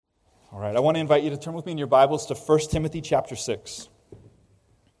All right, I want to invite you to turn with me in your Bibles to 1 Timothy chapter 6.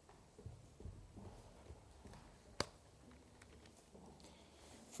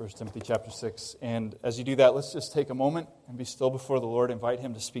 First Timothy chapter 6. And as you do that, let's just take a moment and be still before the Lord. Invite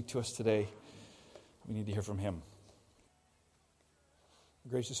Him to speak to us today. We need to hear from Him.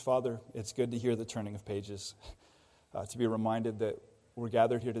 Gracious Father, it's good to hear the turning of pages, to be reminded that we're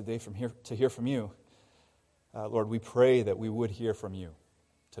gathered here today to hear from You. Lord, we pray that we would hear from You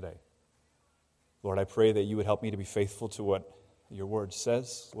today. Lord, I pray that You would help me to be faithful to what Your Word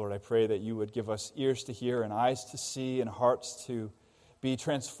says. Lord, I pray that You would give us ears to hear and eyes to see and hearts to be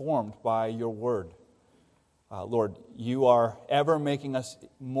transformed by Your Word. Lord, You are ever making us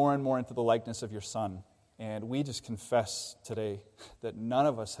more and more into the likeness of Your Son. And we just confess today that none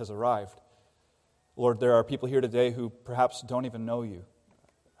of us has arrived. Lord, there are people here today who perhaps don't even know You,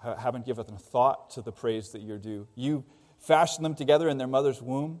 haven't given a thought to the praise that You're due. You fashioned them together in their mother's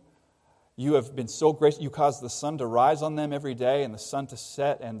womb. You have been so gracious. You caused the sun to rise on them every day and the sun to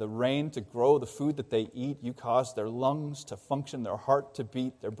set and the rain to grow the food that they eat. You caused their lungs to function, their heart to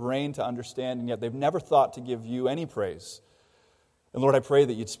beat, their brain to understand, and yet they've never thought to give You any praise. And Lord, I pray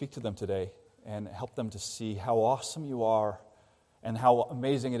that You'd speak to them today and help them to see how awesome You are and how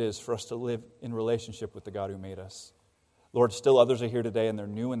amazing it is for us to live in relationship with the God who made us. Lord, still others are here today and they're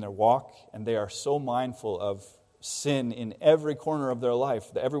new in their walk and they are so mindful of sin in every corner of their life.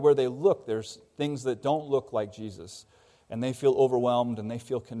 Everywhere they look, there's things that don't look like Jesus. And they feel overwhelmed and they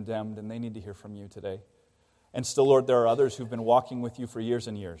feel condemned and they need to hear from You today. And still, Lord, there are others who've been walking with You for years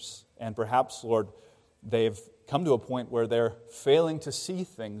and years. And perhaps, Lord, they've come to a point where they're failing to see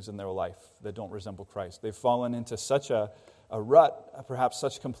things in their life that don't resemble Christ. They've fallen into such a rut, perhaps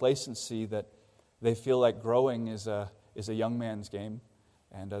such complacency that they feel like growing is a young man's game.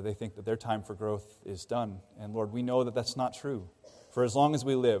 And they think that their time for growth is done. And Lord, we know that that's not true. For as long as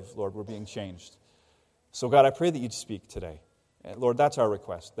we live, Lord, we're being changed. So God, I pray that You'd speak today. And Lord, that's our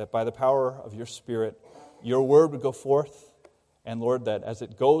request, that by the power of Your Spirit, Your word would go forth. And Lord, that as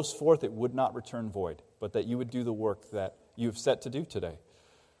it goes forth, it would not return void, but that You would do the work that You have set to do today.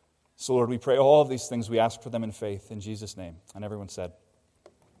 So Lord, we pray all of these things. We ask for them in faith in Jesus' name. And everyone said,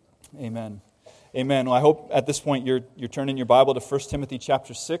 Amen. Amen. Well, I hope at this point you're turning your Bible to 1 Timothy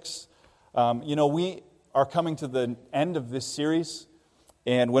chapter 6. We are coming to the end of this series,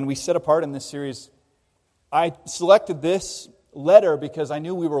 and when we set apart in this series, I selected this letter because I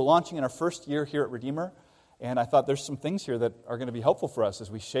knew we were launching in our first year here at Redeemer, and I thought there's some things here that are going to be helpful for us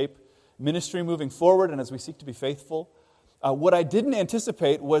as we shape ministry moving forward and as we seek to be faithful. What I didn't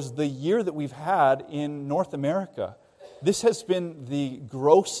anticipate was the year that we've had in North America. This has been the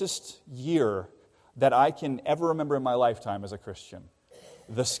grossest year that I can ever remember in my lifetime as a Christian.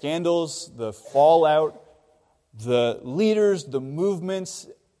 The scandals, the fallout, the leaders, the movements,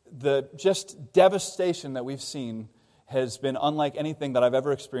 the just devastation that we've seen has been unlike anything that I've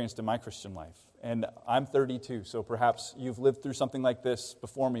ever experienced in my Christian life. And I'm 32, so perhaps you've lived through something like this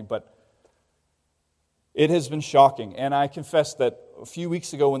before me, but it has been shocking. And I confess that a few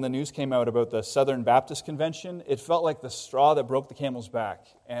weeks ago when the news came out about the Southern Baptist Convention, it felt like the straw that broke the camel's back.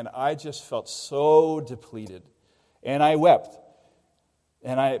 And I just felt so depleted. And I wept.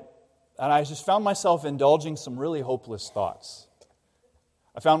 And I just found myself indulging some really hopeless thoughts.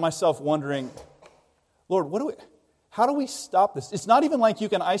 I found myself wondering, Lord, how do we stop this? It's not even like you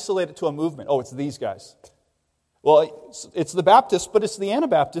can isolate it to a movement. Oh, it's these guys. Well, it's the Baptists, but it's the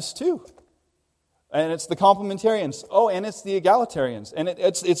Anabaptists too. And it's the complementarians. Oh, and it's the egalitarians. And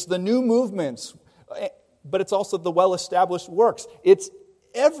it's the new movements. But it's also the well-established works. It's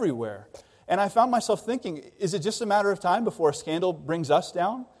everywhere. And I found myself thinking, is it just a matter of time before a scandal brings us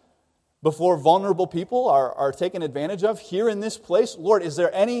down? Before vulnerable people are taken advantage of here in this place? Lord, is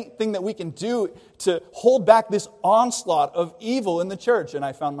there anything that we can do to hold back this onslaught of evil in the church? And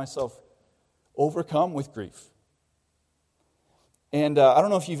I found myself overcome with grief. And I don't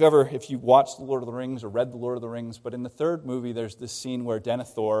know if you watched The Lord of the Rings or read The Lord of the Rings, but in the third movie, there's this scene where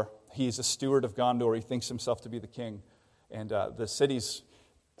Denethor, he's a steward of Gondor, he thinks himself to be the king, and the city's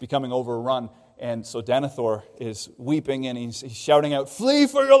becoming overrun, and so Denethor is weeping, and he's shouting out, "Flee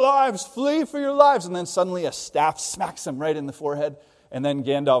for your lives! Flee for your lives!" And then suddenly a staff smacks him right in the forehead, and then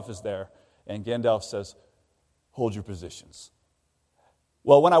Gandalf is there, and Gandalf says, "Hold your positions."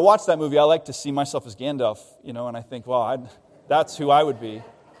 Well, when I watch that movie, I like to see myself as Gandalf, and I think, well, that's who I would be.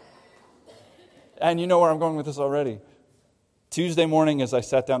 And you know where I'm going with this already. Tuesday morning, as I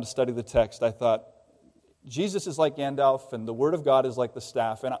sat down to study the text, I thought, Jesus is like Gandalf, and the Word of God is like the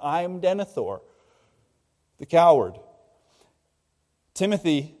staff, and I'm Denethor, the coward.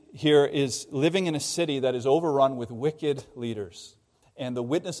 Timothy here is living in a city that is overrun with wicked leaders. and the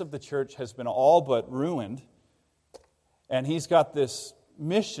witness of the church has been all but ruined. And he's got this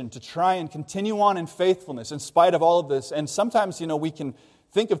mission to try and continue on in faithfulness in spite of all of this. And sometimes, we can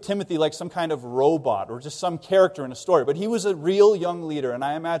think of Timothy like some kind of robot or just some character in a story. But he was a real young leader, and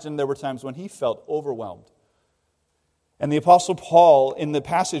I imagine there were times when he felt overwhelmed. And the Apostle Paul, in the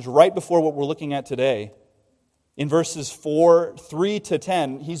passage right before what we're looking at today, in verses 3 to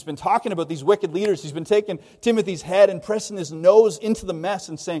 10, he's been talking about these wicked leaders. He's been taking Timothy's head and pressing his nose into the mess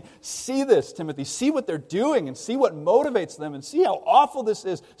and saying, see this, Timothy, see what they're doing and see what motivates them and see how awful this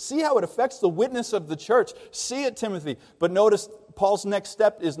is. See how it affects the witness of the church. See it, Timothy. But notice Paul's next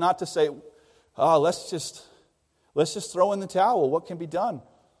step is not to say, let's just throw in the towel. What can be done?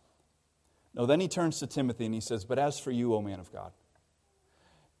 No, then he turns to Timothy and he says, but as for you, O man of God,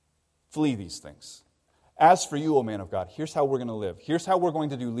 flee these things. As for you, O man of God, here's how we're going to live. Here's how we're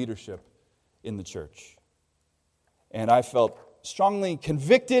going to do leadership in the church. And I felt strongly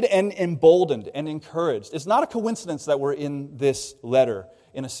convicted and emboldened and encouraged. It's not a coincidence that we're in this letter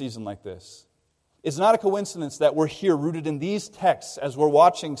in a season like this. It's not a coincidence that we're here rooted in these texts as we're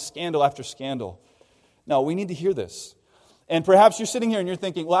watching scandal after scandal. No, we need to hear this. And perhaps you're sitting here and you're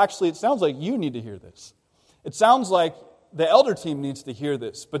thinking, well, actually, it sounds like you need to hear this. It sounds like the elder team needs to hear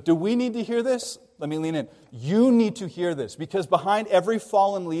this. But do we need to hear this? Let me lean in. You need to hear this, because behind every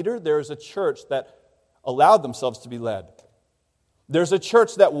fallen leader, there is a church that allowed themselves to be led. There's a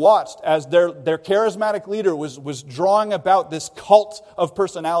church that watched as their charismatic leader was drawing about this cult of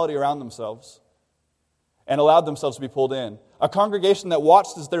personality around themselves and allowed themselves to be pulled in. A congregation that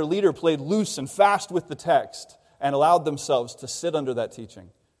watched as their leader played loose and fast with the text and allowed themselves to sit under that teaching.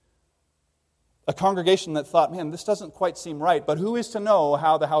 A congregation that thought, man, this doesn't quite seem right, but who is to know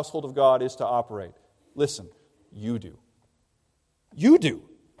how the household of God is to operate? Listen, you do. You do.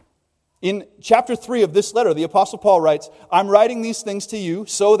 In chapter 3 of this letter, the Apostle Paul writes, I'm writing these things to you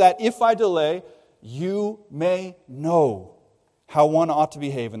so that if I delay, you may know how one ought to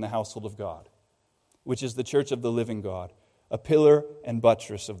behave in the household of God, which is the church of the living God, a pillar and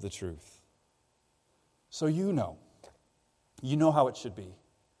buttress of the truth. So you know how it should be.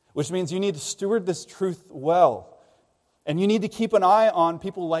 Which means you need to steward this truth well. And you need to keep an eye on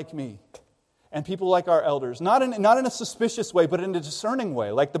people like me and people like our elders. Not in a suspicious way, but in a discerning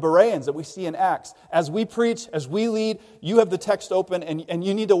way, like the Bereans that we see in Acts. As we preach, as we lead, you have the text open and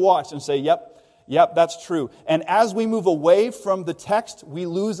you need to watch and say, yep, that's true. And as we move away from the text, we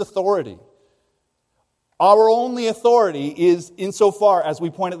lose authority. Our only authority is insofar as we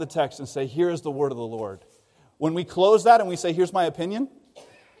point at the text and say, here is the word of the Lord. When we close that and we say, here's my opinion,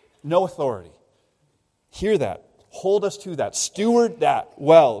 no authority. Hear that. Hold us to that. Steward that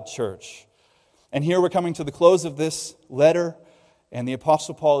well, church. And here we're coming to the close of this letter, and the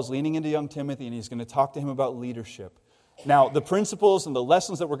Apostle Paul is leaning into young Timothy, and he's going to talk to him about leadership. Now, the principles and the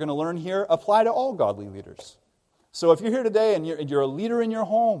lessons that we're going to learn here apply to all godly leaders. So if you're here today and you're a leader in your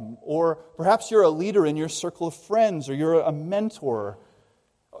home, or perhaps you're a leader in your circle of friends, or you're a mentor,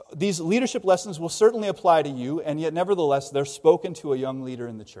 these leadership lessons will certainly apply to you, and yet nevertheless, they're spoken to a young leader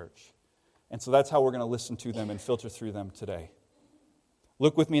in the church. And so that's how we're going to listen to them and filter through them today.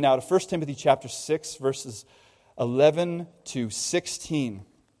 Look with me now to 1 Timothy chapter 6, verses 11 to 16.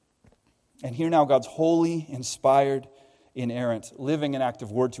 And hear now God's holy, inspired, inerrant, living and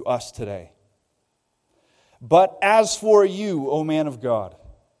active word to us today. But as for you, O man of God,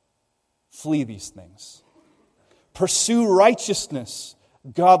 flee these things. Pursue righteousness,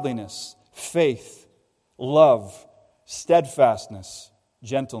 godliness, faith, love, steadfastness,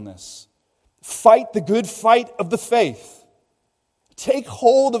 gentleness. Fight the good fight of the faith. Take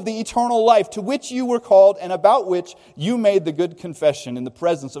hold of the eternal life to which you were called and about which you made the good confession in the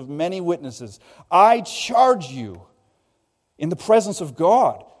presence of many witnesses. I charge you in the presence of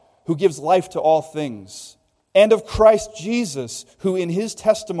God, who gives life to all things, and of Christ Jesus, who in his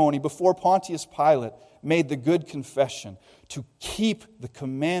testimony before Pontius Pilate made the good confession, to keep the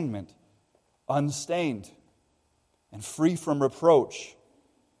commandment unstained and free from reproach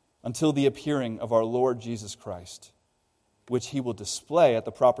until the appearing of our Lord Jesus Christ, which he will display at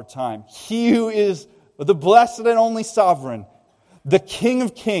the proper time. He who is the blessed and only sovereign, the King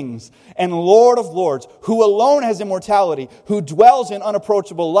of kings and Lord of lords, who alone has immortality, who dwells in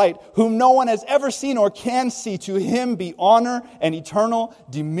unapproachable light, whom no one has ever seen or can see, to him be honor and eternal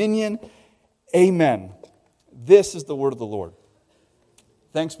dominion. Amen. This is the word of the Lord.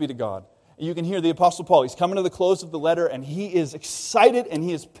 Thanks be to God. You can hear the Apostle Paul. He's coming to the close of the letter, and he is excited and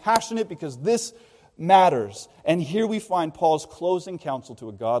he is passionate because this matters. And here we find Paul's closing counsel to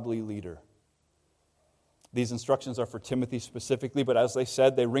a godly leader. These instructions are for Timothy specifically, but as they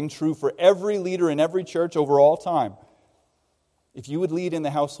said, they ring true for every leader in every church over all time. if you would lead in the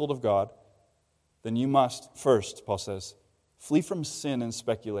household of God, then you must first, Paul says, flee from sin and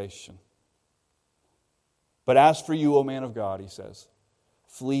speculation. But as for you, O man of God, he says,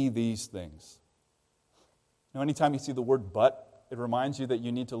 flee these things. Now, anytime you see the word but, it reminds you that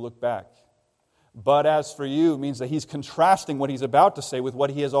you need to look back. But as for you means that he's contrasting what he's about to say with what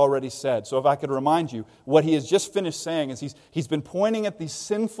he has already said. So if I could remind you, what he has just finished saying is he's been pointing at these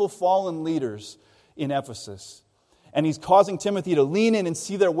sinful fallen leaders in Ephesus. And he's causing Timothy to lean in and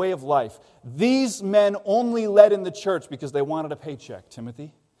see their way of life. These men only led in the church because they wanted a paycheck,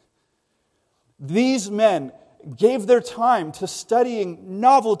 Timothy. These men gave their time to studying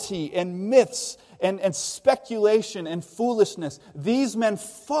novelty and myths and speculation and foolishness. These men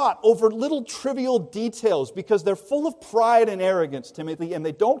fought over little trivial details because they're full of pride and arrogance, Timothy, and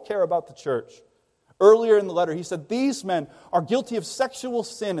they don't care about the church. Earlier in the letter, he said, these men are guilty of sexual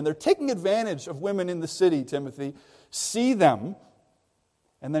sin and they're taking advantage of women in the city, Timothy. See them.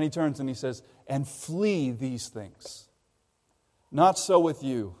 And then he turns and he says, and flee these things. Not so with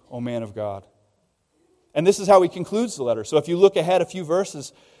you, O man of God. And this is how he concludes the letter. So if you look ahead a few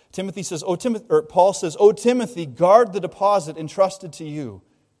verses, Timothy says, Paul says, O Timothy, guard the deposit entrusted to you.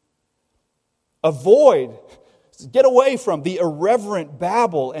 Get away from the irreverent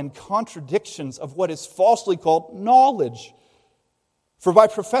babble and contradictions of what is falsely called knowledge. For by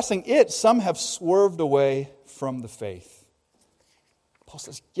professing it, some have swerved away from the faith. Paul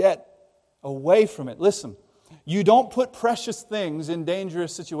says, get away from it. Listen, you don't put precious things in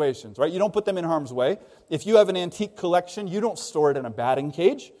dangerous situations, right? You don't put them in harm's way. If you have an antique collection, you don't store it in a batting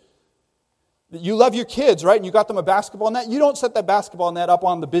cage. You love your kids, right? And you got them a basketball net. You don't set that basketball net up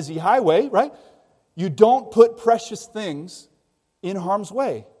on the busy highway, right? You don't put precious things in harm's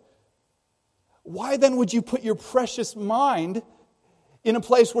way. Why then would you put your precious mind in a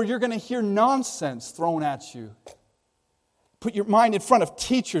place where you're going to hear nonsense thrown at you? Put your mind in front of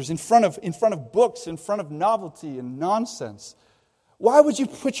teachers, in front of books, in front of novelty and nonsense. Why would you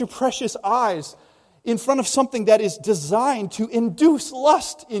put your precious eyes in front of something that is designed to induce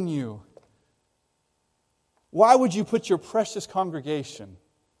lust in you? Why would you put your precious congregation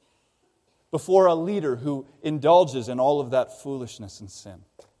before a leader who indulges in all of that foolishness and sin?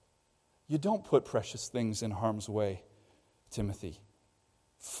 You don't put precious things in harm's way, Timothy.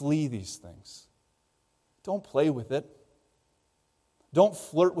 Flee these things. Don't play with it. Don't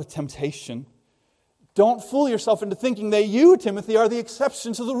flirt with temptation. Don't fool yourself into thinking that you, Timothy, are the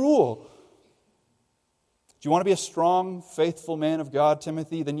exception to the rule. Do you want to be a strong, faithful man of God,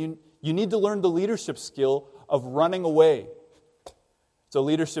 Timothy? Then you need to learn the leadership skill of running away. It's a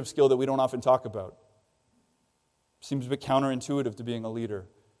leadership skill that we don't often talk about. Seems a bit counterintuitive to being a leader.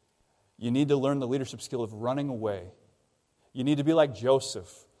 You need to learn the leadership skill of running away. You need to be like Joseph,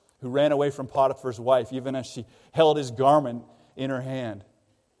 who ran away from Potiphar's wife, even as she held his garment in her hand.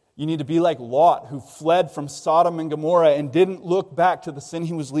 You need to be like Lot, who fled from Sodom and Gomorrah and didn't look back to the sin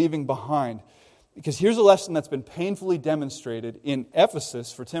he was leaving behind. Because here's a lesson that's been painfully demonstrated in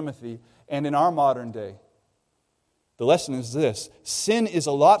Ephesus for Timothy and in our modern day. The lesson is this: sin is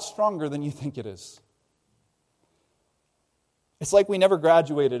a lot stronger than you think it is. It's like we never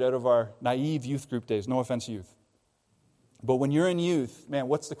graduated out of our naive youth group days. No offense, youth. But when you're in youth, man,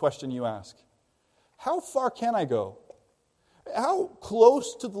 what's the question you ask? How far can I go? How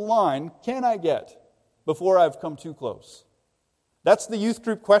close to the line can I get before I've come too close? That's the youth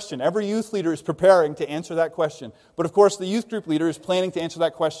group question. Every youth leader is preparing to answer that question. But of course, the youth group leader is planning to answer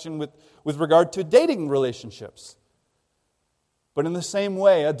that question with regard to dating relationships. But in the same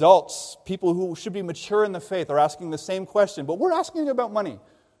way, adults, people who should be mature in the faith, are asking the same question. But we're asking about money.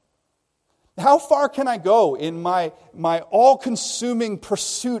 How far can I go in my all-consuming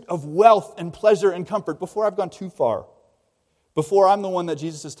pursuit of wealth and pleasure and comfort before I've gone too far? Before I'm the one that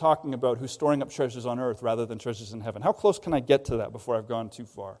Jesus is talking about who's storing up treasures on earth rather than treasures in heaven. How close can I get to that before I've gone too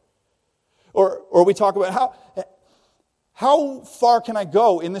far? Or we talk about how far can I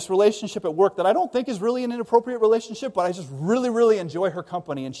go in this relationship at work that I don't think is really an inappropriate relationship, but I just really, really enjoy her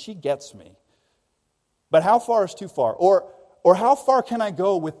company and she gets me. But how far is too far? Or how far can I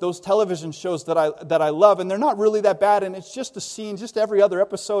go with those television shows that I love, and they're not really that bad, and it's just a scene, just every other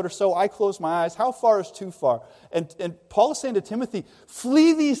episode or so, I close my eyes. How far is too far? And Paul is saying to Timothy,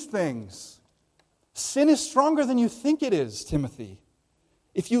 flee these things. Sin is stronger than you think it is, Timothy.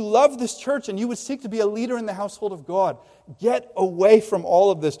 If you love this church and you would seek to be a leader in the household of God, get away from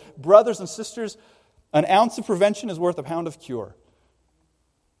all of this. Brothers and sisters, an ounce of prevention is worth a pound of cure.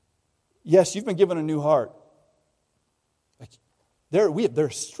 Yes, you've been given a new heart.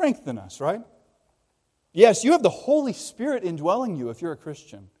 There's strength in us, right? Yes, you have the Holy Spirit indwelling you if you're a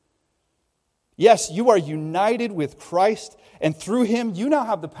Christian. Yes, you are united with Christ, and through him you now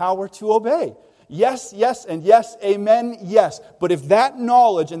have the power to obey. Yes, yes, and yes, amen, yes. But if that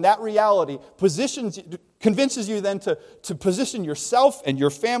knowledge and that reality convinces you then to position yourself and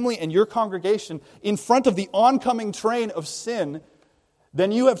your family and your congregation in front of the oncoming train of sin,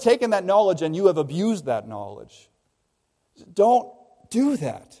 then you have taken that knowledge and you have abused that knowledge. Don't do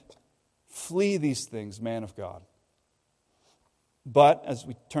that. Flee these things, man of God. But, as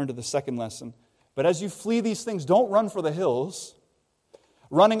we turn to the second lesson, but as you flee these things, don't run for the hills.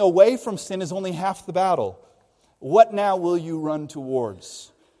 Running away from sin is only half the battle. What now will you run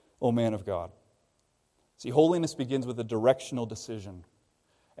towards, O man of God? See, holiness begins with a directional decision.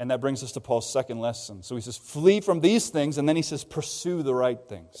 And that brings us to Paul's second lesson. So he says, flee from these things, and then he says, pursue the right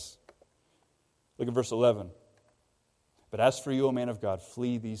things. Look at verse 11. But as for you, O man of God,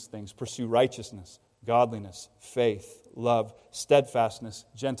 flee these things. Pursue righteousness, godliness, faith, love, steadfastness,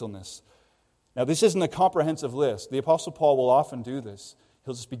 gentleness. Now, this isn't a comprehensive list. The Apostle Paul will often do this.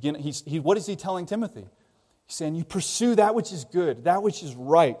 He'll just begin. What is he telling Timothy? He's saying, you pursue that which is good, that which is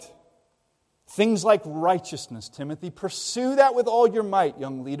right. Things like righteousness, Timothy. Pursue that with all your might,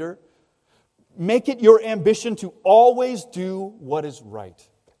 young leader. Make it your ambition to always do what is right.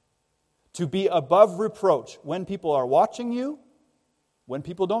 To be above reproach when people are watching you, when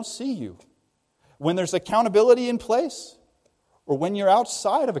people don't see you, when there's accountability in place, or when you're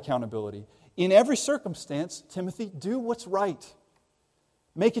outside of accountability. In every circumstance, Timothy, do what's right.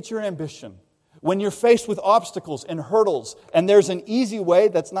 Make it your ambition. When you're faced with obstacles and hurdles, and there's an easy way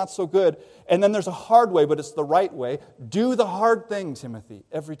that's not so good, and then there's a hard way, but it's the right way, do the hard thing, Timothy,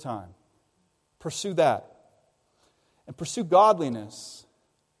 every time. Pursue that. And pursue godliness.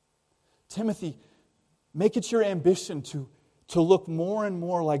 Timothy, make it your ambition to look more and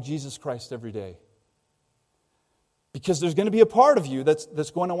more like Jesus Christ every day. Because there's going to be a part of you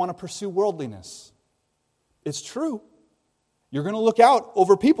that's going to want to pursue worldliness. It's true. You're going to look out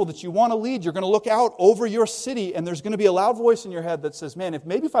over people that you want to lead. You're going to look out over your city, and there's going to be a loud voice in your head that says, man,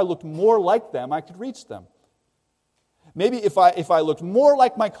 if I looked more like them, I could reach them. Maybe if I looked more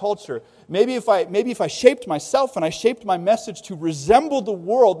like my culture, maybe if I shaped myself and I shaped my message to resemble the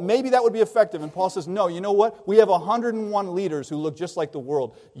world, maybe that would be effective. And Paul says, no, you know what? We have 101 leaders who look just like the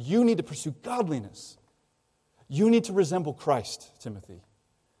world. You need to pursue godliness. You need to resemble Christ, Timothy.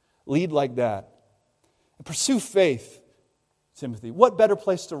 Lead like that. And pursue faith, Timothy. What better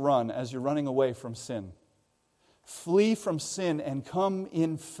place to run as you're running away from sin? Flee from sin and come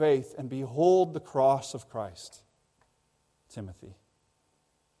in faith and behold the cross of Christ, Timothy.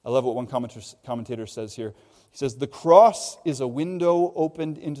 I love what one commentator says here. He says, the cross is a window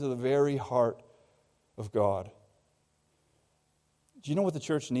opened into the very heart of God. Do you know what the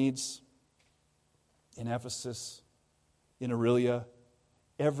church needs? In Ephesus, in Aurelia,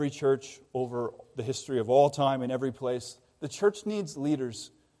 every church over the history of all time in every place, the church needs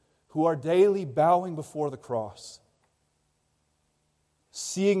leaders who are daily bowing before the cross,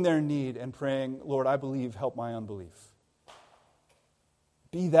 seeing their need and praying, Lord, I believe, help my unbelief.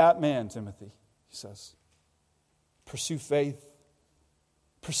 Be that man, Timothy, he says. Pursue faith.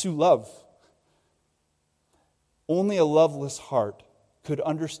 Pursue love. Only a loveless heart could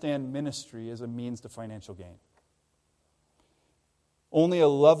understand ministry as a means to financial gain. Only a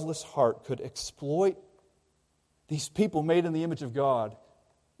loveless heart could exploit these people made in the image of God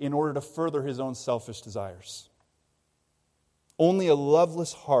in order to further his own selfish desires. Only a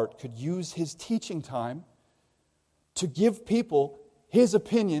loveless heart could use his teaching time to give people his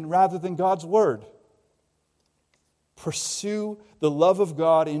opinion rather than God's word. Pursue the love of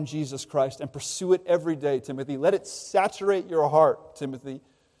God in Jesus Christ and pursue it every day, Timothy. Let it saturate your heart, Timothy.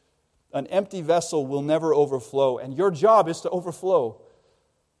 An empty vessel will never overflow, and your job is to overflow.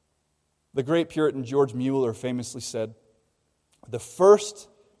 The great Puritan George Mueller famously said, the first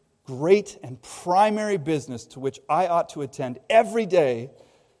great and primary business to which I ought to attend every day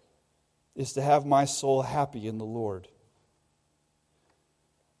is to have my soul happy in the Lord.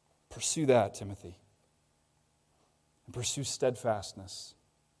 Pursue that, Timothy. And pursue steadfastness.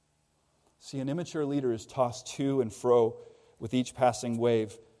 See, an immature leader is tossed to and fro with each passing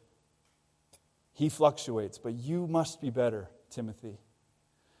wave. He fluctuates, but you must be better, Timothy.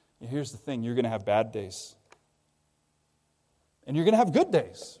 And here's the thing, you're going to have bad days. And you're going to have good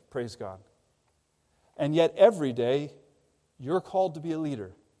days, praise God. And yet every day, you're called to be a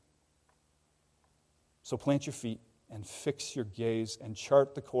leader. So plant your feet and fix your gaze and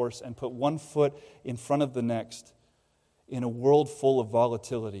chart the course and put one foot in front of the next. In a world full of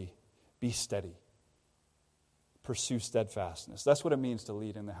volatility, be steady. Pursue steadfastness. That's what it means to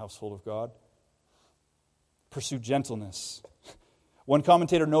lead in the household of God. Pursue gentleness. One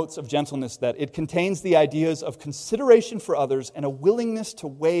commentator notes of gentleness that it contains the ideas of consideration for others and a willingness to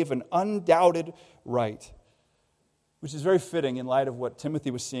waive an undoubted right, which is very fitting in light of what Timothy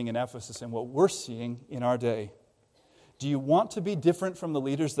was seeing in Ephesus and what we're seeing in our day. Do you want to be different from the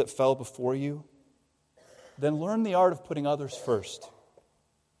leaders that fell before you? Then learn the art of putting others first.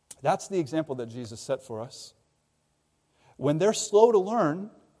 That's the example that Jesus set for us. When they're slow to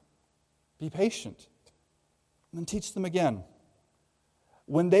learn, be patient, and then teach them again.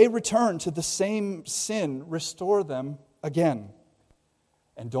 When they return to the same sin, restore them again.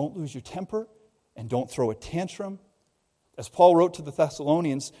 And don't lose your temper, and don't throw a tantrum. As Paul wrote to the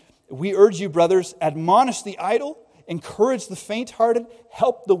Thessalonians, we urge you, brothers, admonish the idle, encourage the faint-hearted,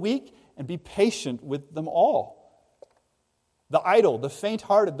 help the weak, and be patient with them all. The idle, the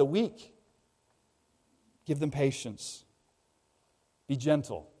faint-hearted, the weak. Give them patience. Be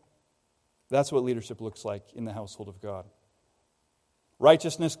gentle. That's what leadership looks like in the household of God.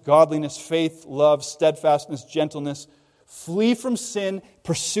 Righteousness, godliness, faith, love, steadfastness, gentleness. Flee from sin.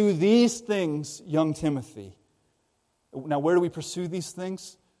 Pursue these things, young Timothy. Now, where do we pursue these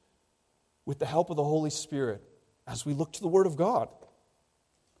things? With the help of the Holy Spirit, as we look to the Word of God.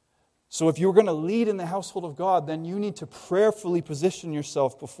 So if you're going to lead in the household of God, then you need to prayerfully position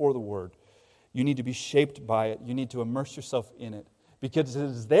yourself before the Word. You need to be shaped by it. You need to immerse yourself in it. Because it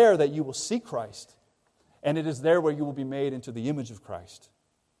is there that you will see Christ. And it is there where you will be made into the image of Christ.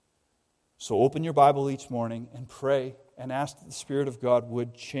 So open your Bible each morning and pray and ask that the Spirit of God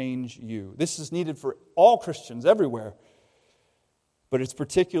would change you. This is needed for all Christians everywhere. But it's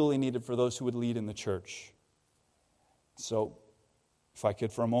particularly needed for those who would lead in the church. So, if I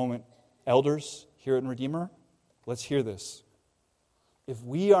could for a moment, elders here at Redeemer, let's hear this. If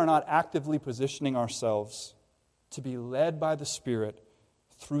we are not actively positioning ourselves to be led by the Spirit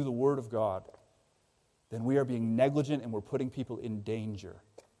through the Word of God, then we are being negligent and we're putting people in danger.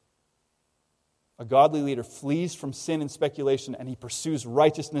 A godly leader flees from sin and speculation, and he pursues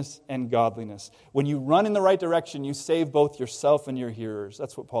righteousness and godliness. When you run in the right direction, you save both yourself and your hearers.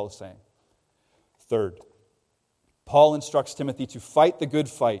 That's what Paul is saying. Third, Paul instructs Timothy to fight the good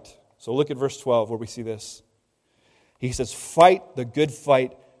fight. So look at verse 12 where we see this. He says, fight the good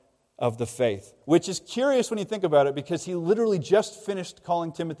fight of the faith. Which is curious when you think about it, because he literally just finished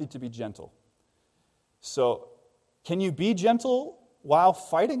calling Timothy to be gentle. So, can you be gentle while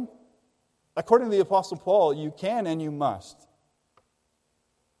fighting? According to the Apostle Paul, you can and you must.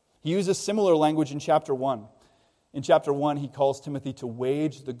 He uses similar language in chapter 1. In chapter 1, he calls Timothy to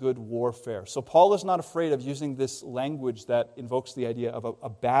wage the good warfare. So Paul is not afraid of using this language that invokes the idea of a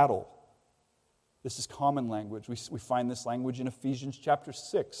battle. This is common language. We find this language in Ephesians chapter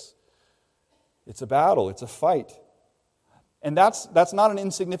 6. It's a battle. It's a fight. And that's not an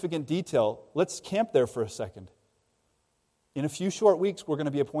insignificant detail. Let's camp there for a second. In a few short weeks, we're going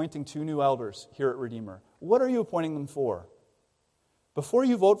to be appointing 2 new elders here at Redeemer. What are you appointing them for? Before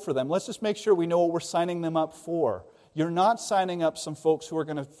you vote for them, let's just make sure we know what we're signing them up for. You're not signing up some folks who are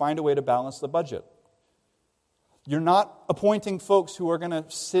going to find a way to balance the budget. You're not appointing folks who are going to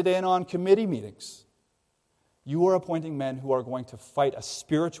sit in on committee meetings. You are appointing men who are going to fight a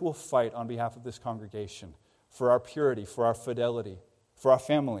spiritual fight on behalf of this congregation, for our purity, for our fidelity, for our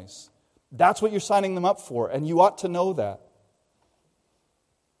families. That's what you're signing them up for, and you ought to know that.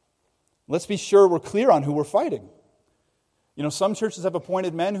 Let's be sure we're clear on who we're fighting. You know, some churches have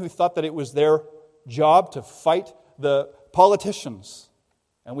appointed men who thought that it was their job to fight the politicians.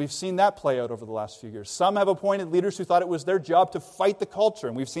 And we've seen that play out over the last few years. Some have appointed leaders who thought it was their job to fight the culture.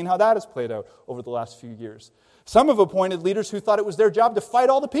 And we've seen how that has played out over the last few years. Some have appointed leaders who thought it was their job to fight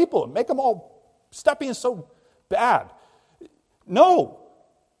all the people and make them all stop being so bad. No.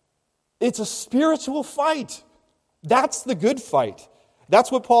 It's a spiritual fight. That's the good fight. That's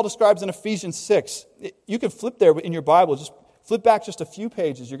what Paul describes in Ephesians 6. You can flip there in your Bible. Just flip back just a few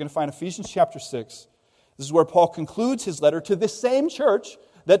pages. You're going to find Ephesians chapter 6. This is where Paul concludes his letter to this same church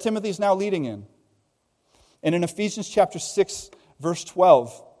that Timothy is now leading in. And in Ephesians chapter 6, verse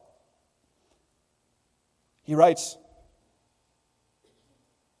 12, he writes,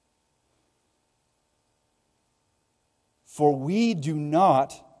 "For we do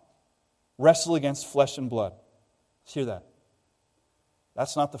not wrestle against flesh and blood." Let's hear that.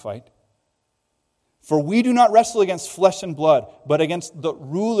 That's not the fight. "For we do not wrestle against flesh and blood, but against the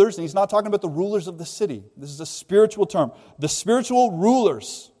rulers." And he's not talking about the rulers of the city. This is a spiritual term. The spiritual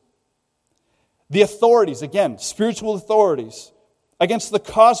rulers. The authorities, again, spiritual authorities. Against the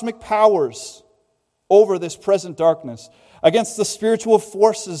cosmic powers over this present darkness. Against the spiritual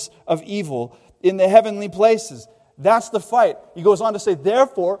forces of evil in the heavenly places. That's the fight. He goes on to say,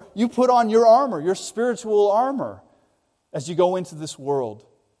 therefore, you put on your armor, your spiritual armor. as you go into this world.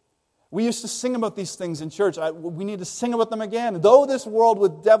 We used to sing about these things in church. We need to sing about them again. Though this world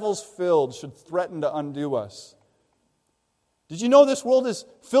with devils filled should threaten to undo us. Did you know this world is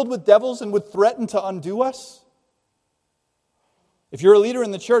filled with devils and would threaten to undo us? If you're a leader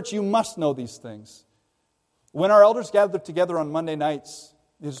in the church, you must know these things. When our elders gather together on Monday nights,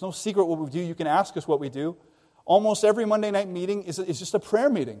 there's no secret what we do. You can ask us what we do. Almost every Monday night meeting is just a prayer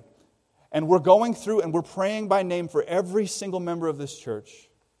meeting. And we're going through and we're praying by name for every single member of this church.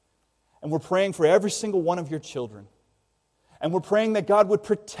 And we're praying for every single one of your children. And we're praying that God would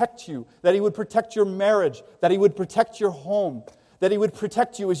protect you, that He would protect your marriage, that He would protect your home, that He would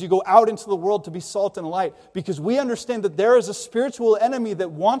protect you as you go out into the world to be salt and light. Because we understand that there is a spiritual enemy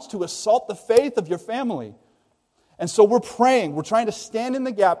that wants to assault the faith of your family. And so we're praying, we're trying to stand in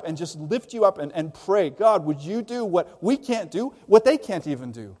the gap and just lift you up and pray, God, would you do what we can't do, what they can't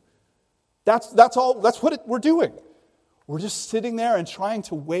even do? That's what we're doing. We're just sitting there and trying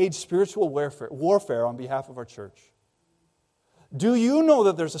to wage spiritual warfare on behalf of our church. Do you know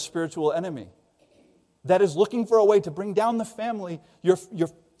that there's a spiritual enemy that is looking for a way to bring down the family, your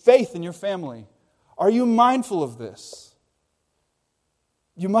faith in your family? Are you mindful of this?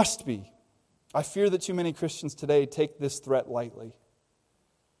 You must be. I fear that too many Christians today take this threat lightly.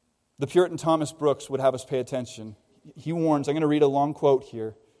 The Puritan Thomas Brooks would have us pay attention. He warns, I'm going to read a long quote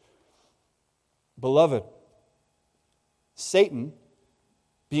here. Beloved, Satan,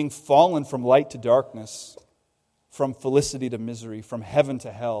 being fallen from light to darkness, from felicity to misery, from heaven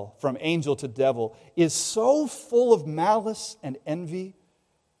to hell, from angel to devil, is so full of malice and envy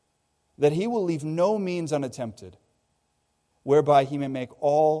that he will leave no means unattempted, whereby he may make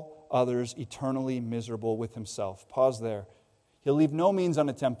all others eternally miserable with himself. Pause there. He'll leave no means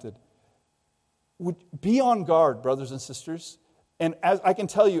unattempted. Be on guard, brothers and sisters. And as I can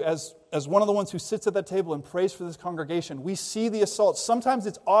tell you, as one of the ones who sits at that table and prays for this congregation, we see the assaults. Sometimes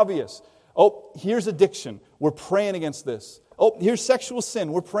it's obvious. Oh, here's addiction. We're praying against this. Oh, here's sexual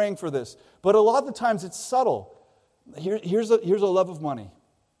sin. We're praying for this. But a lot of the times it's subtle. Here's a love of money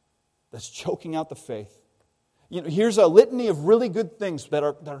that's choking out the faith. Here's a litany of really good things that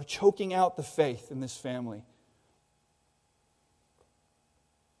are choking out the faith in this family.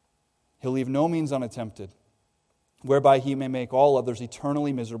 He'll leave no means unattempted, whereby he may make all others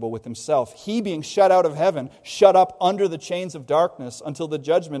eternally miserable with himself. He, being shut out of heaven, shut up under the chains of darkness until the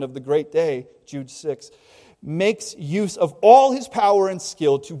judgment of the great day, Jude 6, makes use of all his power and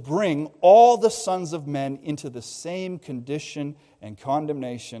skill to bring all the sons of men into the same condition and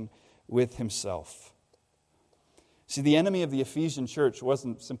condemnation with himself. See, the enemy of the Ephesian church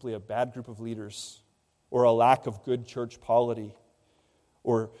wasn't simply a bad group of leaders or a lack of good church polity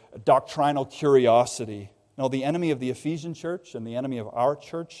or a doctrinal curiosity. No, the enemy of the Ephesian church and the enemy of our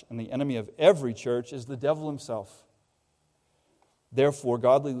church and the enemy of every church is the devil himself. Therefore,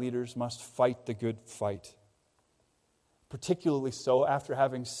 godly leaders must fight the good fight. Particularly so after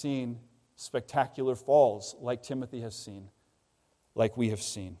having seen spectacular falls like Timothy has seen, like we have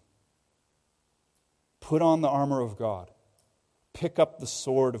seen. Put on the armor of God. Pick up the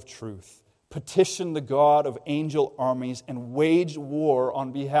sword of truth. Petition the God of angel armies and wage war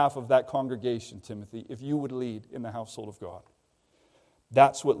on behalf of that congregation, Timothy, if you would lead in the household of God.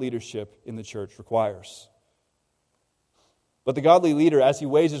 That's what leadership in the church requires. But the godly leader, as he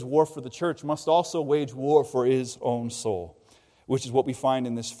wages war for the church, must also wage war for his own soul, which is what we find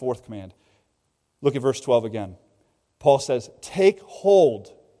in this fourth command. Look at verse 12 again. Paul says, "Take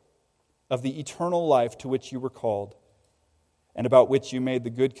hold of the eternal life to which you were called, and about which you made the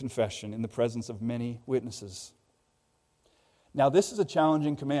good confession in the presence of many witnesses." Now, this is a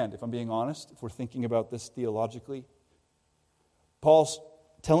challenging command, if I'm being honest, if we're thinking about this theologically. Paul's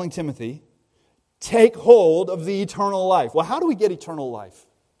telling Timothy, take hold of the eternal life. Well, how do we get eternal life?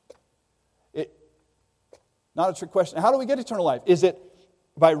 Not a trick question. How do we get eternal life? Is it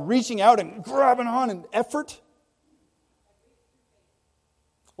by reaching out and grabbing on in effort?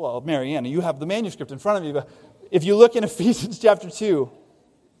 Well, Marianne, you have the manuscript in front of you, but if you look in Ephesians chapter 2,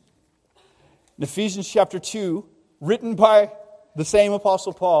 written by the same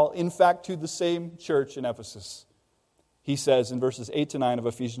Apostle Paul, in fact, to the same church in Ephesus, he says in verses 8 to 9 of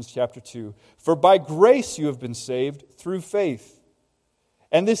Ephesians chapter 2, "For by grace you have been saved through faith.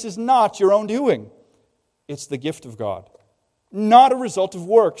 And this is not your own doing. It's the gift of God, not a result of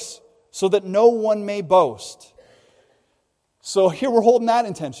works, so that no one may boast." So here we're holding that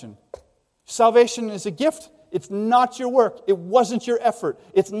intention. Salvation is a gift. It's not your work. It wasn't your effort.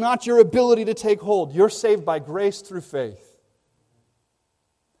 It's not your ability to take hold. You're saved by grace through faith.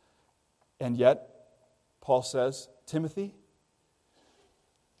 And yet, Paul says, Timothy,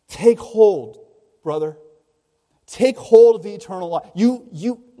 take hold, brother. Take hold of the eternal life.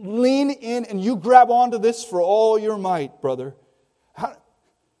 You lean in and you grab onto this for all your might, brother.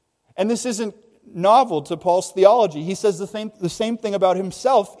 And this isn't novel to Paul's theology. He says the same thing about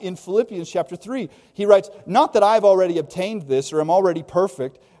himself in Philippians chapter 3. He writes, not that I've already obtained this or am already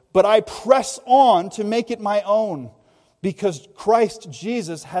perfect, but I press on to make it my own, because Christ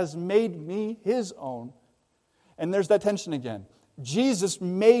Jesus has made me His own. And there's that tension again. Jesus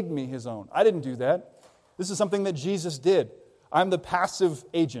made me His own. I didn't do that. This is something that Jesus did. I'm the passive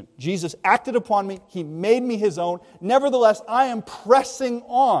agent. Jesus acted upon me. He made me His own. Nevertheless, I am pressing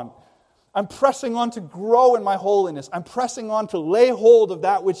on. I'm pressing on to grow in my holiness. I'm pressing on to lay hold of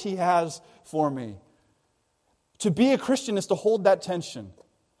that which He has for me. To be a Christian is to hold that tension,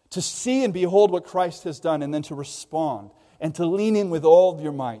 to see and behold what Christ has done, and then to respond and to lean in with all of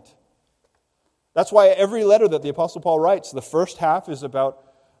your might. That's why every letter that the Apostle Paul writes, the first half is about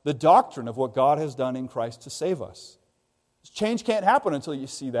the doctrine of what God has done in Christ to save us. Change can't happen until you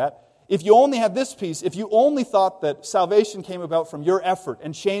see that. If you only had this piece, if you only thought that salvation came about from your effort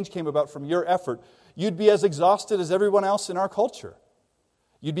and change came about from your effort, you'd be as exhausted as everyone else in our culture.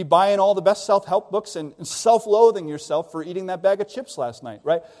 You'd be buying all the best self-help books and self-loathing yourself for eating that bag of chips last night,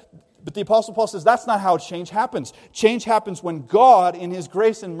 right? But the Apostle Paul says that's not how change happens. Change happens when God, in His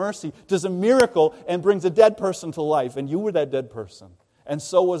grace and mercy, does a miracle and brings a dead person to life. And you were that dead person. And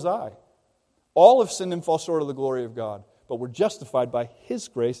so was I. All have sinned and fall short of the glory of God, but we're justified by His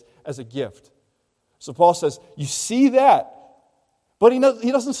grace as a gift. So Paul says, you see that, but he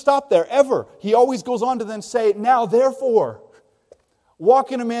doesn't stop there, ever. He always goes on to then say, now therefore,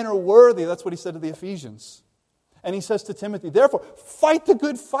 walk in a manner worthy. That's what he said to the Ephesians. And he says to Timothy, therefore, fight the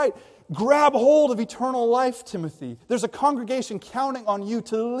good fight. Grab hold of eternal life, Timothy. There's a congregation counting on you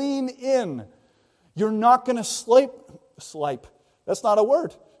to lean in. You're not going to sleep. That's not a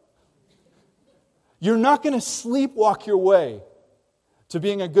word. You're not going to sleepwalk your way to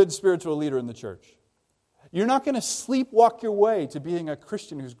being a good spiritual leader in the church. You're not going to sleepwalk your way to being a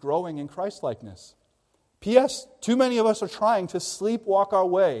Christian who's growing in Christ-likeness. P.S. Too many of us are trying to sleepwalk our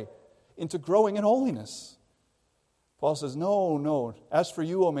way into growing in holiness. Paul says, no. As for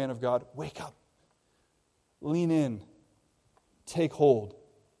you, O man of God, wake up. Lean in. Take hold.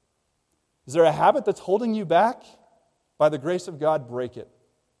 Is there a habit that's holding you back? By the grace of God, break it.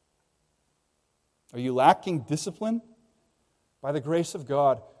 Are you lacking discipline? By the grace of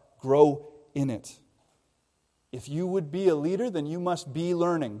God, grow in it. If you would be a leader, then you must be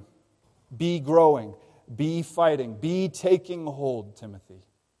learning, be growing, be fighting, be taking hold, Timothy.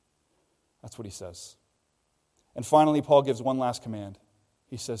 That's what he says. And finally, Paul gives one last command.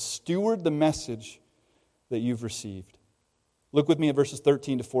 He says, steward the message that you've received. Look with me at verses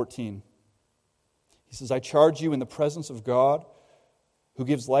 13 to 14. He says, I charge you in the presence of God, who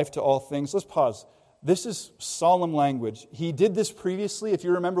gives life to all things. Let's pause. This is solemn language. He did this previously, if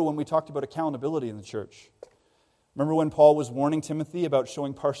you remember when we talked about accountability in the church. Remember when Paul was warning Timothy about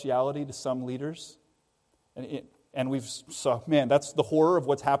showing partiality to some leaders? And we've saw, that's the horror of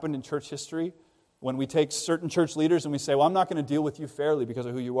what's happened in church history. When we take certain church leaders and we say, well, I'm not going to deal with you fairly because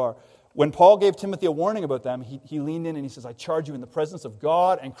of who you are. When Paul gave Timothy a warning about them, he leaned in and he says, I charge you in the presence of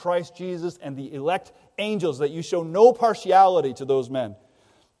God and Christ Jesus and the elect angels that you show no partiality to those men.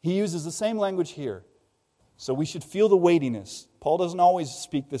 He uses the same language here. So we should feel the weightiness. Paul doesn't always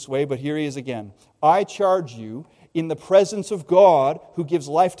speak this way, but here he is again. I charge you in the presence of God, who gives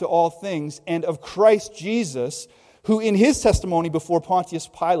life to all things, and of Christ Jesus, who in his testimony before Pontius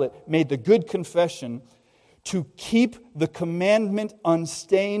Pilate made the good confession to keep the commandment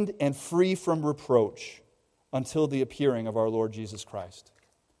unstained and free from reproach until the appearing of our Lord Jesus Christ.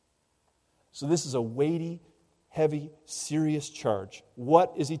 So this is a weighty, heavy, serious charge.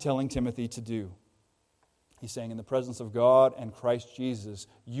 What is he telling Timothy to do? He's saying, in the presence of God and Christ Jesus,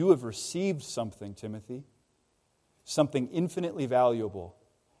 you have received something, Timothy, something infinitely valuable.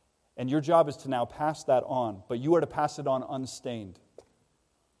 And your job is to now pass that on, but you are to pass it on unstained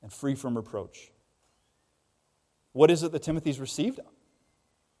and free from reproach. What is it that Timothy's received?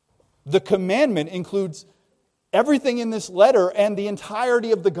 The commandment includes everything in this letter and the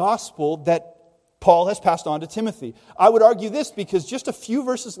entirety of the gospel that Paul has passed on to Timothy. I would argue this because just a few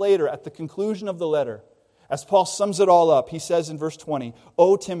verses later, at the conclusion of the letter, as Paul sums it all up, he says in verse 20,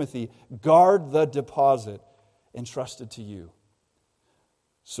 O Timothy, guard the deposit entrusted to you.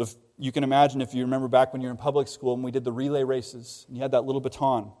 So if you can imagine, if you remember back when you were in public school and we did the relay races, and you had that little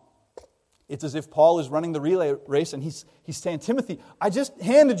baton. It's as if Paul is running the relay race and he's saying, Timothy, I just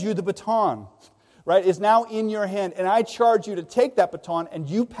handed you the baton, right? It's now in your hand, and I charge you to take that baton and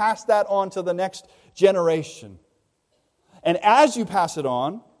you pass that on to the next generation. And as you pass it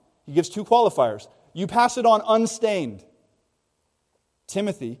on, he gives two qualifiers. You pass it on unstained.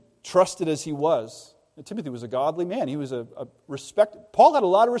 Timothy, trusted as he was, and Timothy was a godly man. He was a Paul had a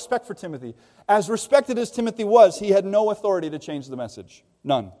lot of respect for Timothy. As respected as Timothy was, he had no authority to change the message.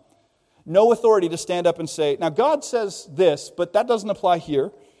 None. No authority to stand up and say, now God says this, but that doesn't apply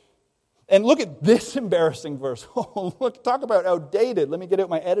here. And look at this embarrassing verse. Oh, look, talk about outdated. Let me get out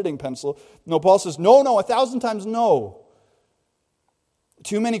my editing pencil. No, Paul says, no, 1,000 times no.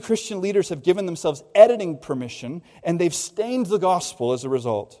 Too many Christian leaders have given themselves editing permission, and they've stained the gospel as a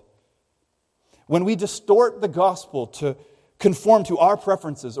result. When we distort the gospel to conform to our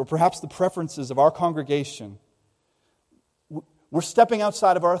preferences, or perhaps the preferences of our congregation, we're stepping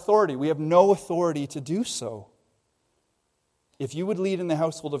outside of our authority. We have no authority to do so. If you would lead in the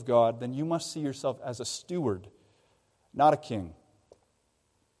household of God, then you must see yourself as a steward, not a king.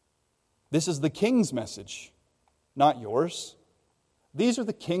 This is the king's message, not yours. These are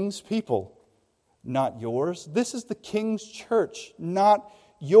the king's people, not yours. This is the king's church, not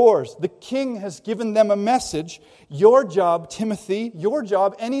yours. The king has given them a message. Your job, Timothy, your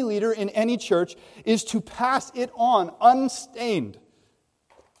job, any leader in any church, is to pass it on unstained.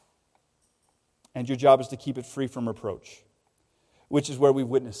 And your job is to keep it free from reproach, which is where we've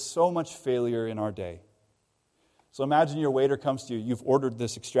witnessed so much failure in our day. So imagine your waiter comes to you. You've ordered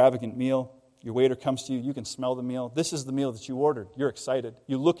this extravagant meal. Your waiter comes to you. You can smell the meal. This is the meal that you ordered. You're excited.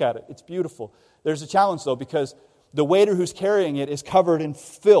 You look at it. It's beautiful. There's a challenge, though, because the waiter who's carrying it is covered in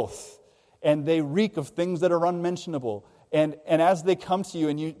filth, and they reek of things that are unmentionable. And as they come to you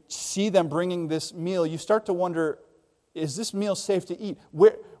and you see them bringing this meal, you start to wonder, is this meal safe to eat?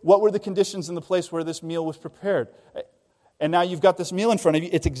 What were the conditions in the place where this meal was prepared? And now you've got this meal in front of you.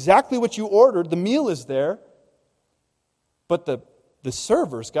 It's exactly what you ordered. The meal is there. But the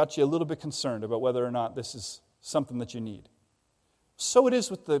servers got you a little bit concerned about whether or not this is something that you need. So it is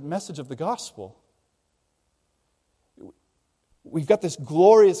with the message of the gospel. We've got this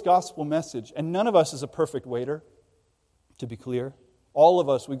glorious gospel message, and none of us is a perfect waiter, to be clear. All of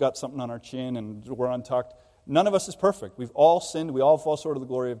us, we've got something on our chin and we're untucked. None of us is perfect. We've all sinned. We all fall short of the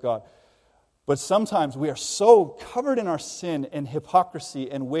glory of God. But sometimes we are so covered in our sin and hypocrisy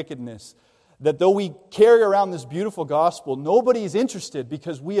and wickedness that though we carry around this beautiful gospel, nobody is interested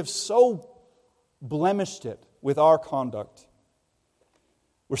because we have so blemished it with our conduct.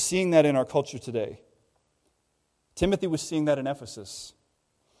 We're seeing that in our culture today. Timothy was seeing that in Ephesus.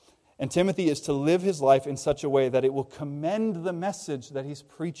 And Timothy is to live his life in such a way that it will commend the message that he's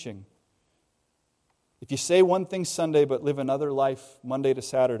preaching. If you say one thing Sunday but live another life Monday to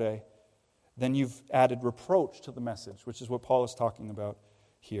Saturday, then you've added reproach to the message, which is what Paul is talking about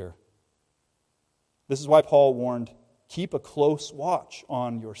here. This is why Paul warned, keep a close watch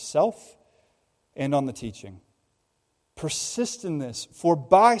on yourself and on the teaching. Persist in this, for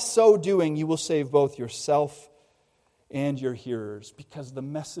by so doing you will save both yourself and your hearers, because the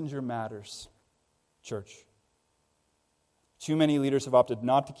messenger matters, church. Too many leaders have opted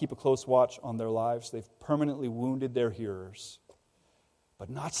not to keep a close watch on their lives. They've permanently wounded their hearers. But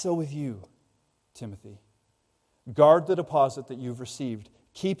not so with you, Timothy. Guard the deposit that you've received.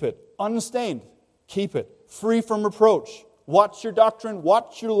 Keep it unstained. Keep it free from reproach. Watch your doctrine.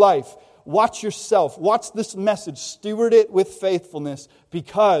 Watch your life. Watch yourself. Watch this message. Steward it with faithfulness,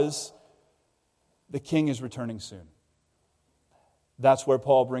 because the King is returning soon. That's where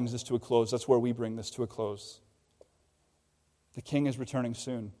Paul brings this to a close. That's where we bring this to a close. The King is returning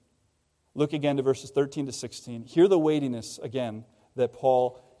soon. Look again to verses 13 to 16. Hear the weightiness, again, that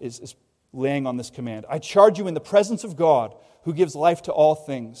Paul is laying on this command. I charge you in the presence of God, who gives life to all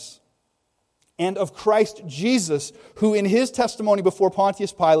things, and of Christ Jesus, who in his testimony before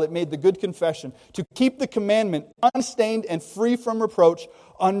Pontius Pilate made the good confession, to keep the commandment unstained and free from reproach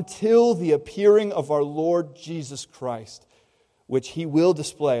until the appearing of our Lord Jesus Christ, which he will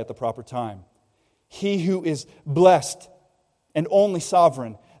display at the proper time. He who is blessed and only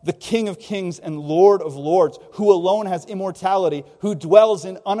sovereign, the King of kings and Lord of lords, who alone has immortality, who dwells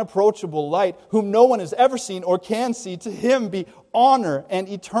in unapproachable light, whom no one has ever seen or can see, to him be honor and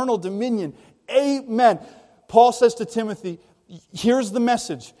eternal dominion. Amen. Paul says to Timothy, here's the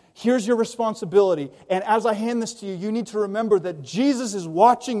message. Here's your responsibility. And as I hand this to you, you need to remember that Jesus is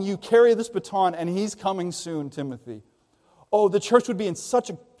watching you carry this baton, and he's coming soon, Timothy. Oh, the church would be in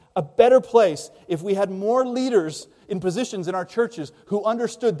such a better place if we had more leaders in positions in our churches who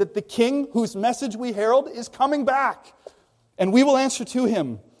understood that the King whose message we herald is coming back. And we will answer to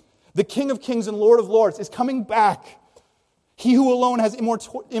him. The King of kings and Lord of lords is coming back. He who alone has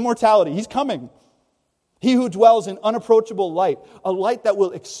immortality, he's coming. He who dwells in unapproachable light, a light that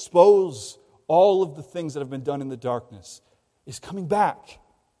will expose all of the things that have been done in the darkness, is coming back.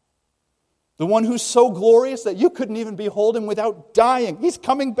 The one who's so glorious that you couldn't even behold him without dying. He's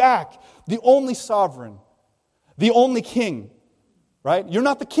coming back. The only sovereign. The only king. Right? You're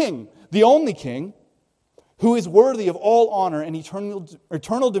not the king. The only king who is worthy of all honor and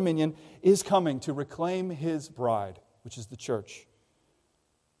eternal dominion is coming to reclaim his bride, which is the church.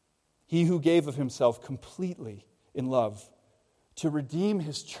 He who gave of himself completely in love to redeem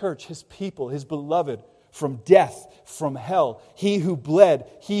his church, his people, his beloved, from death, from hell. He who bled,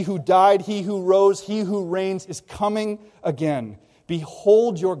 he who died, he who rose, he who reigns is coming again.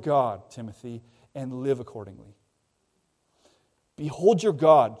 Behold your God, Timothy, and live accordingly. Behold your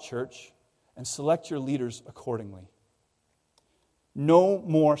God, church, and select your leaders accordingly. No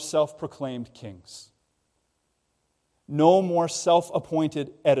more self-proclaimed kings. No more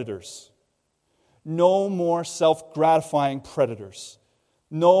self-appointed editors. No more self-gratifying predators.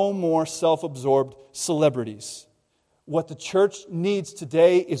 No more self-absorbed celebrities. What the church needs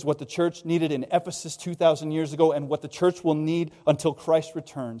today is what the church needed in Ephesus 2,000 years ago and what the church will need until Christ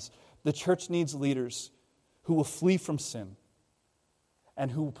returns. The church needs leaders who will flee from sin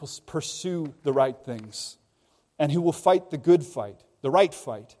and who will pursue the right things and who will fight the good fight, the right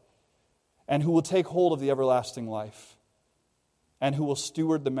fight, and who will take hold of the everlasting life and who will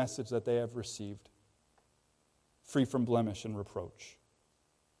steward the message that they have received, free from blemish and reproach.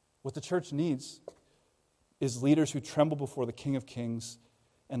 What the church needs is leaders who tremble before the King of Kings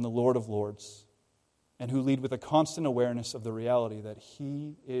and the Lord of Lords, and who lead with a constant awareness of the reality that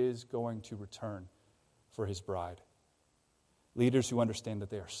He is going to return for His bride. Leaders who understand that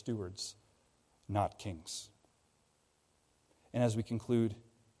they are stewards, not kings. And as we conclude,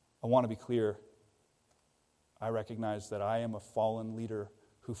 I want to be clear. I recognize that I am a fallen leader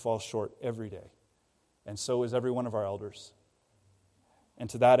who falls short every day. And so is every one of our elders. And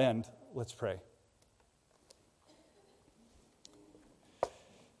to that end, let's pray.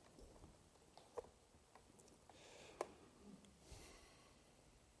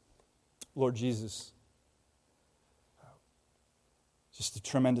 Lord Jesus, just a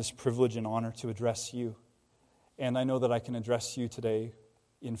tremendous privilege and honor to address you. And I know that I can address you today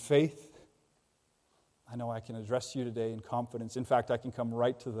in faith. I know I can address you today in confidence. In fact, I can come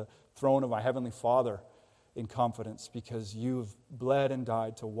right to the throne of my Heavenly Father in confidence because you've bled and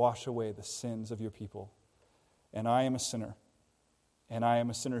died to wash away the sins of your people. And I am a sinner. And I am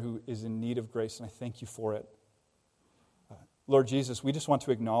a sinner who is in need of grace, and I thank you for it. Lord Jesus, we just want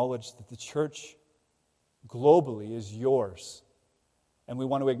to acknowledge that the church globally is yours. And we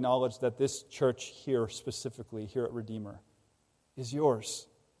want to acknowledge that this church here specifically, here at Redeemer, is yours.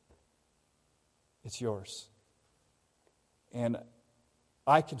 It's yours. And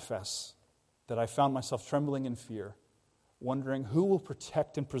I confess that I found myself trembling in fear, wondering who will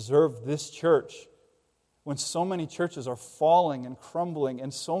protect and preserve this church when so many churches are falling and crumbling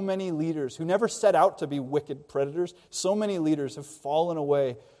and so many leaders who never set out to be wicked predators, so many leaders have fallen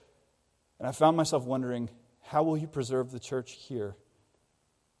away. And I found myself wondering, how will you preserve the church here?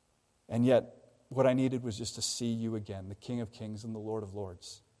 And yet, what I needed was just to see you again, the King of Kings and the Lord of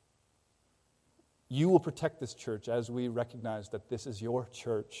Lords. You will protect this church as we recognize that this is your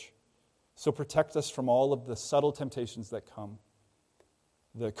church. So protect us from all of the subtle temptations that come,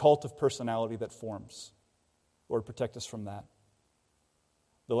 the cult of personality that forms. Lord, protect us from that.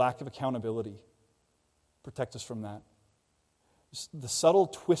 The lack of accountability, protect us from that. The subtle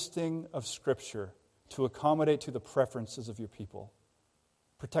twisting of Scripture to accommodate to the preferences of your people,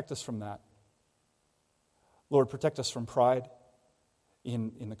 protect us from that. Lord, protect us from pride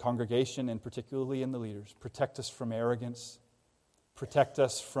in the congregation and particularly in the leaders. Protect us from arrogance. Protect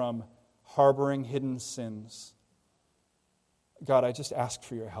us from harboring hidden sins. God, I just ask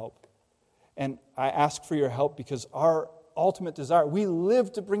for your help. And I ask for your help because our ultimate desire, we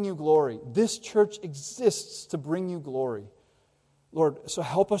live to bring you glory. This church exists to bring you glory. Lord, so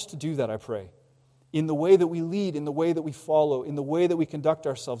help us to do that, I pray. In the way that we lead, in the way that we follow, in the way that we conduct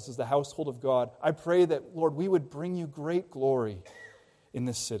ourselves as the household of God. I pray that, Lord, we would bring you great glory in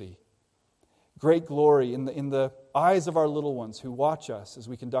this city. Great glory in the eyes of our little ones who watch us as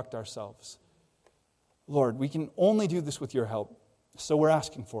we conduct ourselves. Lord, we can only do this with your help, so we're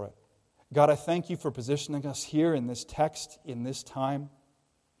asking for it. God, I thank you for positioning us here in this text, in this time.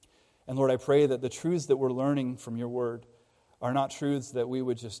 And Lord, I pray that the truths that we're learning from your word are not truths that we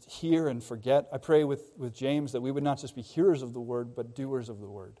would just hear and forget. I pray with James that we would not just be hearers of the word, but doers of the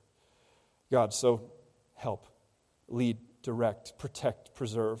word. God, so help, lead, direct, protect,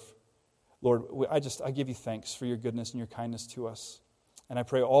 preserve. Lord, I give you thanks for your goodness and your kindness to us. And I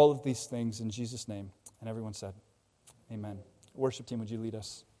pray all of these things in Jesus' name. And everyone said, amen. Worship team, would you lead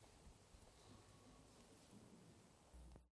us?